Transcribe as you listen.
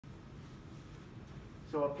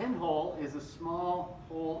So a pinhole is a small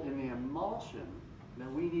hole in the emulsion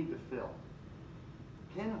that we need to fill.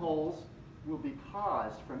 Pinholes will be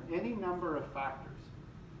caused from any number of factors.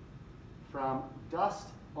 From dust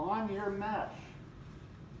on your mesh.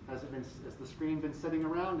 Has the screen been sitting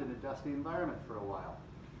around in a dusty environment for a while?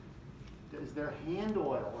 Is there hand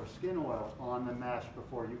oil or skin oil on the mesh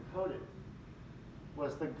before you coat it?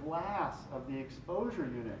 Was the glass of the exposure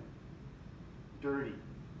unit dirty?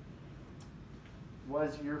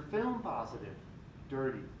 Was your film positive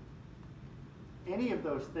dirty? Any of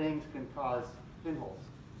those things can cause pinholes.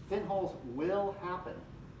 Pinholes will happen.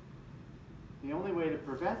 The only way to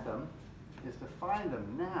prevent them is to find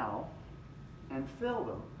them now and fill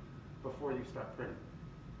them before you start printing.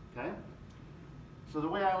 Okay? So the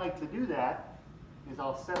way I like to do that is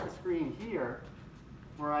I'll set the screen here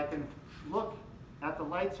where I can look at the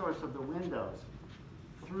light source of the windows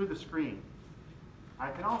through the screen. I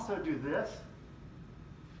can also do this,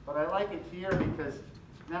 but I like it here because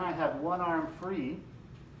then I have one arm free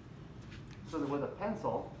so that with a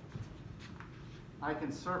pencil I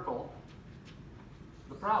can circle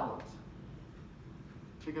the problems.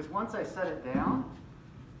 Because once I set it down,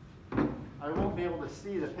 I won't be able to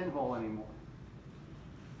see the pinhole anymore,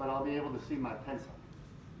 but I'll be able to see my pencil.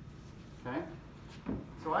 Okay?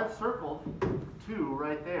 So I've circled two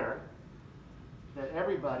right there that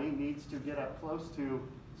everybody needs to get up close to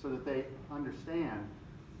so that they understand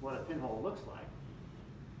what a pinhole looks like.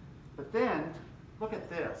 But then, look at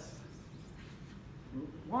this.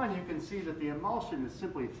 One, you can see that the emulsion is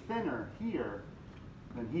simply thinner here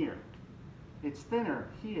than here. It's thinner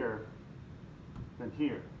here than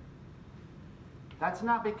here. That's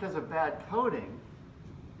not because of bad coating.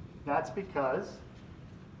 That's because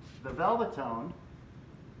the Velvetone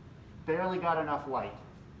barely got enough light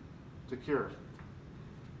to cure,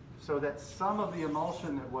 so that some of the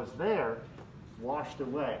emulsion that was there washed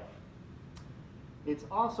away. It's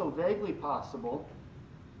also vaguely possible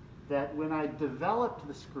that when I developed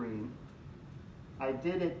the screen, I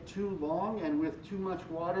did it too long and with too much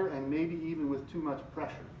water and maybe even with too much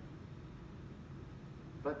pressure.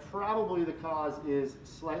 But probably the cause is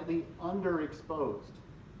slightly underexposed,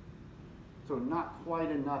 so not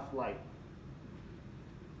quite enough light.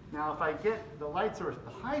 Now if I get the light source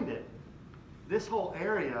behind it, this whole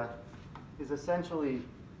area is essentially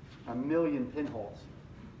a million pinholes.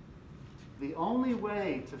 The only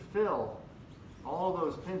way to fill all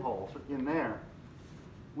those pinholes in there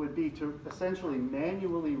would be to essentially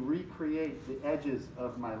manually recreate the edges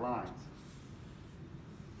of my lines.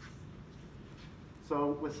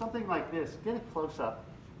 So with something like this, get a close-up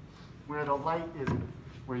where the light is,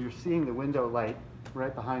 where you're seeing the window light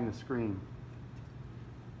right behind the screen.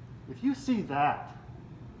 If you see that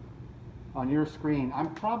on your screen,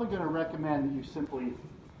 I'm probably going to recommend that you simply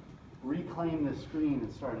reclaim the screen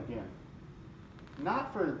and start again.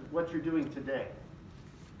 Not for what you're doing today,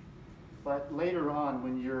 but later on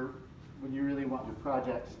when you really want your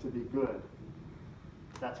projects to be good.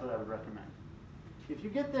 That's what I would recommend. If you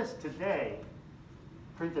get this today,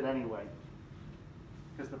 print it anyway.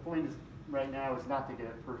 Because the point is, right now is not to get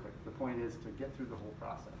it perfect. The point is to get through the whole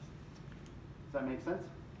process. Does that make sense?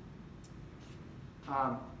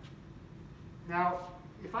 Now,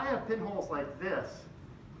 if I have pinholes like this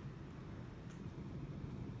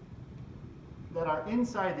that are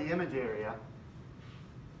inside the image area,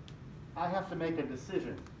 I have to make a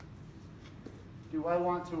decision. Do I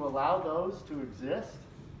want to allow those to exist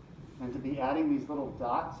and to be adding these little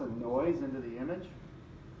dots and noise into the image?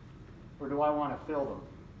 Or do I want to fill them?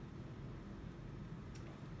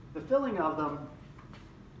 The filling of them,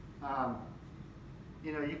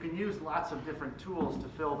 you can use lots of different tools to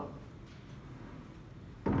fill them.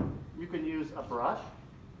 You can use a brush.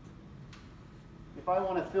 If I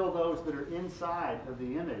want to fill those that are inside of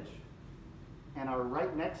the image and are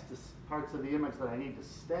right next to parts of the image that I need to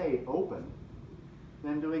stay open,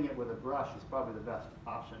 then doing it with a brush is probably the best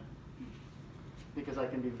option because I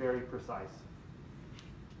can be very precise.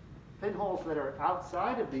 Pinholes that are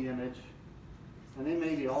outside of the image, and they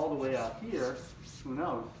may be all the way out here, who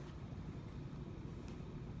knows,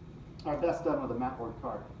 are best done with a mat board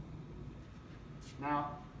card.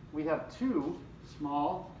 Now, we have two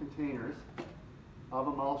small containers of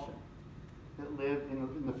emulsion that live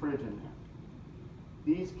in the fridge in there.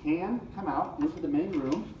 These can come out into the main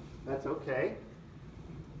room. That's okay.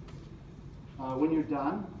 When you're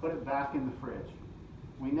done, put it back in the fridge.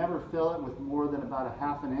 We never fill it with more than about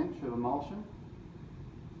 1/2 inch of emulsion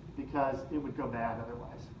because it would go bad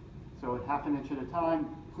otherwise. So 1/2 inch at a time,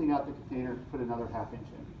 clean out the container, put another 1/2 inch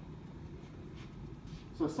in.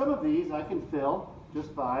 So some of these I can fill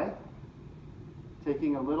just by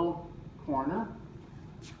taking a little corner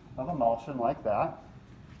of emulsion like that,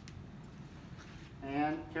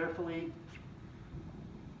 and carefully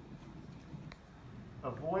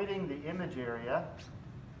avoiding the image area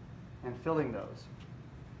and filling those.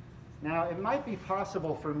 Now, it might be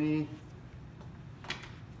possible for me,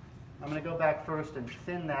 I'm going to go back first and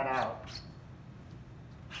thin that out.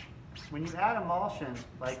 When you add emulsion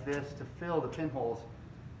like this to fill the pinholes,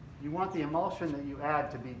 you want the emulsion that you add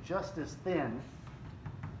to be just as thin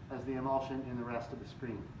as the emulsion in the rest of the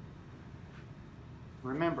screen.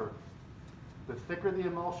 Remember, the thicker the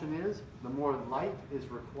emulsion is, the more light is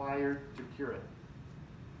required to cure it.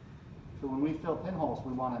 So when we fill pinholes,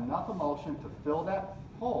 we want enough emulsion to fill that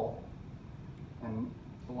hole and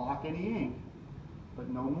block any ink, but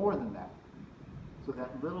no more than that. So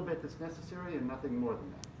that little bit that's necessary and nothing more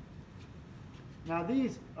than that. Now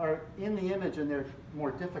these are in the image and they're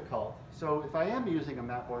more difficult. So if I am using a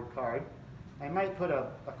Mapboard card, I might put a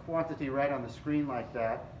quantity right on the screen like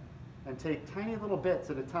that and take tiny little bits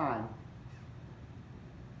at a time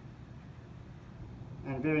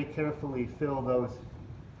and very carefully fill those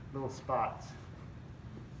little spots,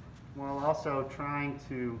 while also trying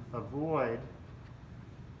to avoid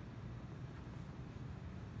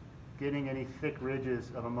getting any thick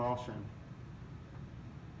ridges of emulsion.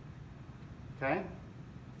 Okay?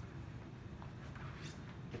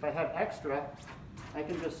 If I have extra, I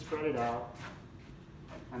can just spread it out,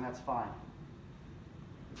 and that's fine.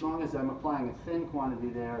 As long as I'm applying a thin quantity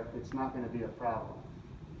there, it's not going to be a problem.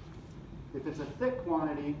 If it's a thick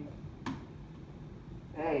quantity,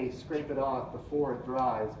 A, scrape it off before it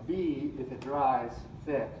dries. B, if it dries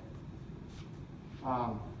thick,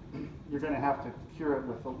 you're going to have to cure it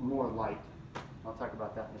with more light. I'll talk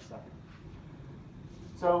about that in a second.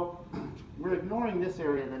 So we're ignoring this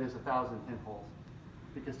area that is 1,000 pinholes,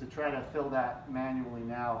 because to try to fill that manually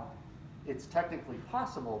now, it's technically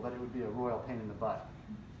possible, but it would be a royal pain in the butt,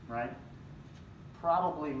 right?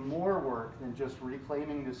 Probably more work than just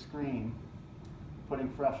reclaiming the screen, putting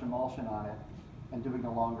fresh emulsion on it, and doing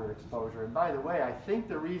a longer exposure. And by the way, I think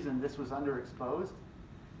the reason this was underexposed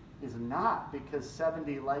is not because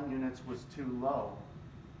 70 light units was too low.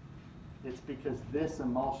 It's because this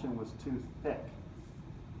emulsion was too thick.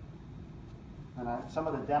 And some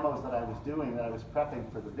of the demos that I was doing, that I was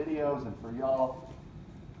prepping for the videos and for y'all,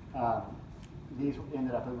 these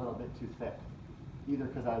ended up a little bit too thick. Either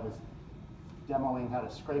because I was demoing how to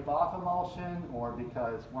scrape off emulsion, or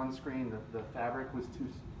because one screen, the fabric was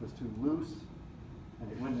too loose,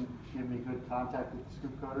 and it wouldn't give me good contact with the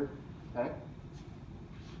scoop coater. Okay?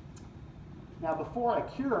 Now before I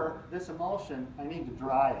cure this emulsion, I need to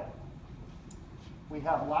dry it. We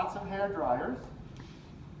have lots of hair dryers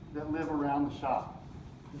that live around the shop.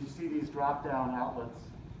 You see these drop-down outlets.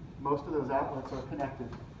 Most of those outlets are connected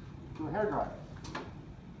to a hair dryer.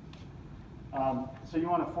 So you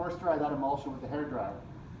want to force dry that emulsion with the hair dryer.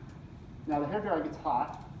 Now the hair dryer gets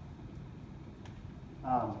hot.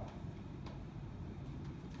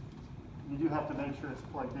 You do have to make sure it's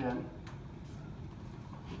plugged in.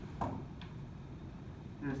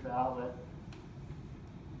 Here's the outlet.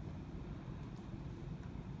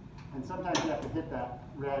 And sometimes you have to hit that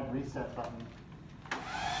red reset button.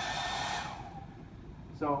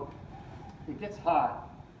 So it gets hot.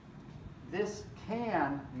 This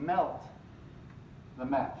can melt the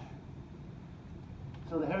mesh.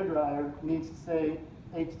 So the hairdryer needs to stay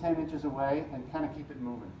 8 to 10 inches away and kind of keep it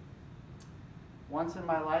moving. Once in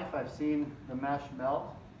my life, I've seen the mesh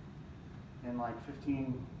melt in like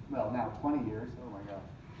 15, well now 20 years, oh my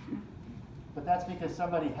gosh. But that's because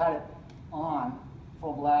somebody had it on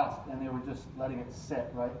full blast and they were just letting it sit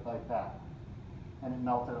right like that. And it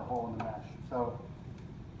melted a hole in the mesh. So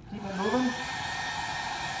keep it moving.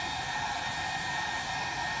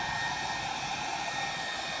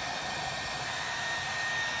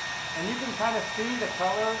 And you can kind of see the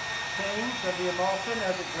color change of the emulsion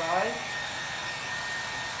as it dries.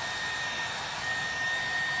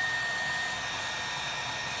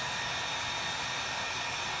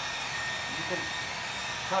 You can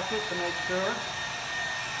touch it to make sure.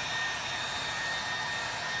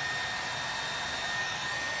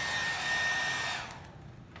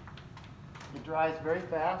 It dries very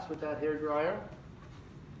fast with that hair dryer.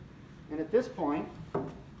 And at this point,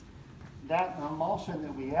 that emulsion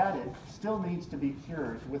that we added still needs to be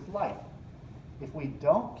cured with light. If we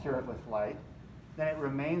don't cure it with light, then it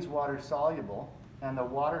remains water soluble, and the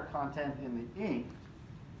water content in the ink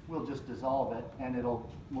will just dissolve it, and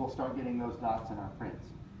we'll start getting those dots in our prints.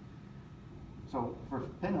 So for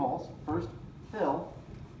pinholes, first fill,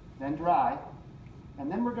 then dry, and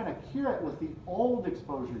then we're going to cure it with the old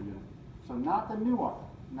exposure unit. So not the new one,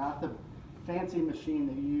 not the fancy machine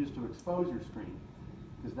that you use to expose your screen.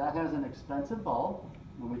 because that has an expensive bulb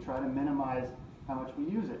when we try to minimize how much we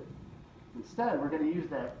use it. Instead, we're going to use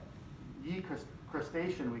that Yi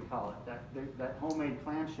crustacean, we call it, that homemade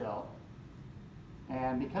clamshell.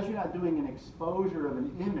 And because you're not doing an exposure of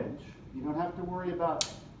an image, you don't have to worry about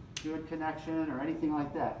good connection or anything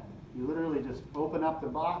like that. You literally just open up the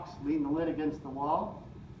box, lean the lid against the wall,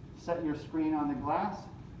 set your screen on the glass,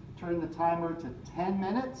 turn the timer to 10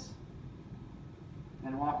 minutes,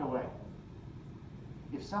 and walk away.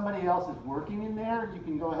 If somebody else is working in there, you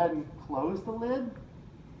can go ahead and close the lid,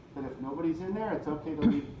 but if nobody's in there, it's okay to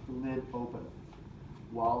leave the lid open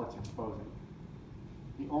while it's exposing.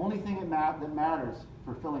 The only thing that matters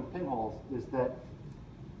for filling pinholes is that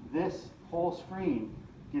this whole screen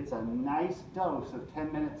gets a nice dose of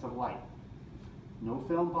 10 minutes of light. No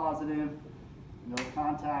film positive, no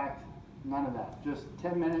contact, none of that. Just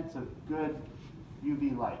 10 minutes of good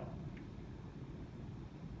UV light.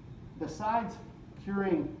 Besides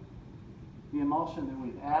curing the emulsion that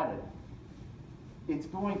we've added, it's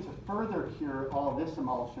going to further cure all this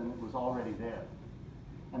emulsion that was already there.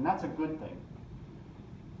 And that's a good thing.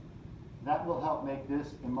 That will help make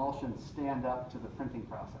this emulsion stand up to the printing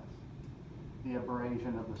process, the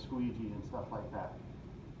abrasion of the squeegee and stuff like that.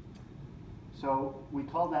 So we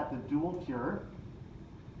call that the dual cure,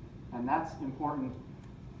 and that's important.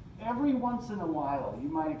 Every once in a while, you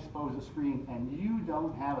might expose a screen and you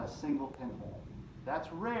don't have a single pinhole. That's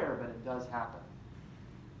rare, but it does happen.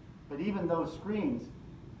 But even those screens,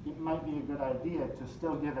 it might be a good idea to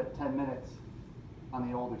still give it 10 minutes on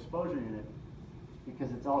the old exposure unit,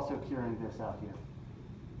 because it's also curing this out here.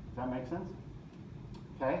 Does that make sense?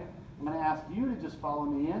 Okay, I'm going to ask you to just follow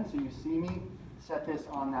me in so you see me set this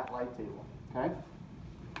on that light table. Okay?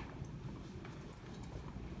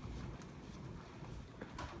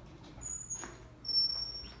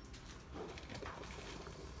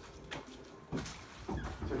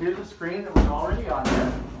 So here's a screen that was already on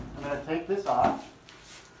there. I'm going to take this off.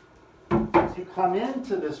 As you come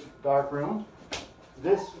into this dark room,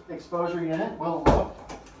 this exposure unit will look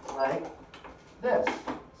like this.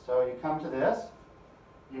 So you come to this,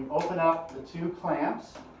 you open up the two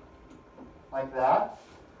clamps like that,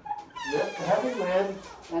 lift the heavy lid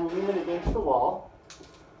and lean it against the wall.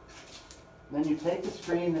 Then you take the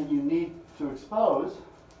screen that you need to expose,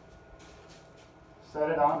 set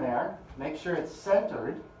it on there, make sure it's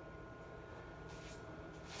centered.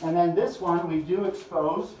 And then this one we do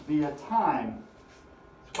expose via time.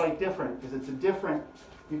 It's quite different because it's a different,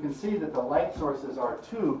 you can see that the light sources are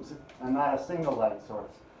tubes and not a single light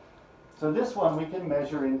source. So this one we can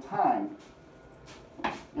measure in time.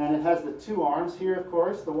 And it has the two arms here, of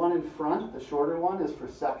course. The one in front, the shorter one, is for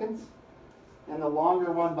seconds. And the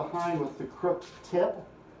longer one behind with the crooked tip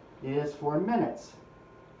is for minutes.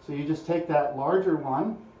 So you just take that larger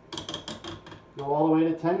one, go all the way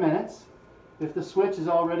to 10 minutes. If the switch has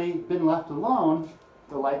already been left alone,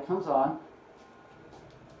 the light comes on.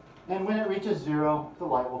 And when it reaches 0, the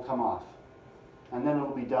light will come off. And then it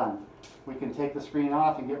will be done. We can take the screen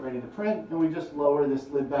off and get ready to print, and we just lower this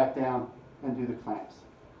lid back down and do the clamps.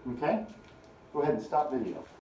 Okay? Go ahead and stop video.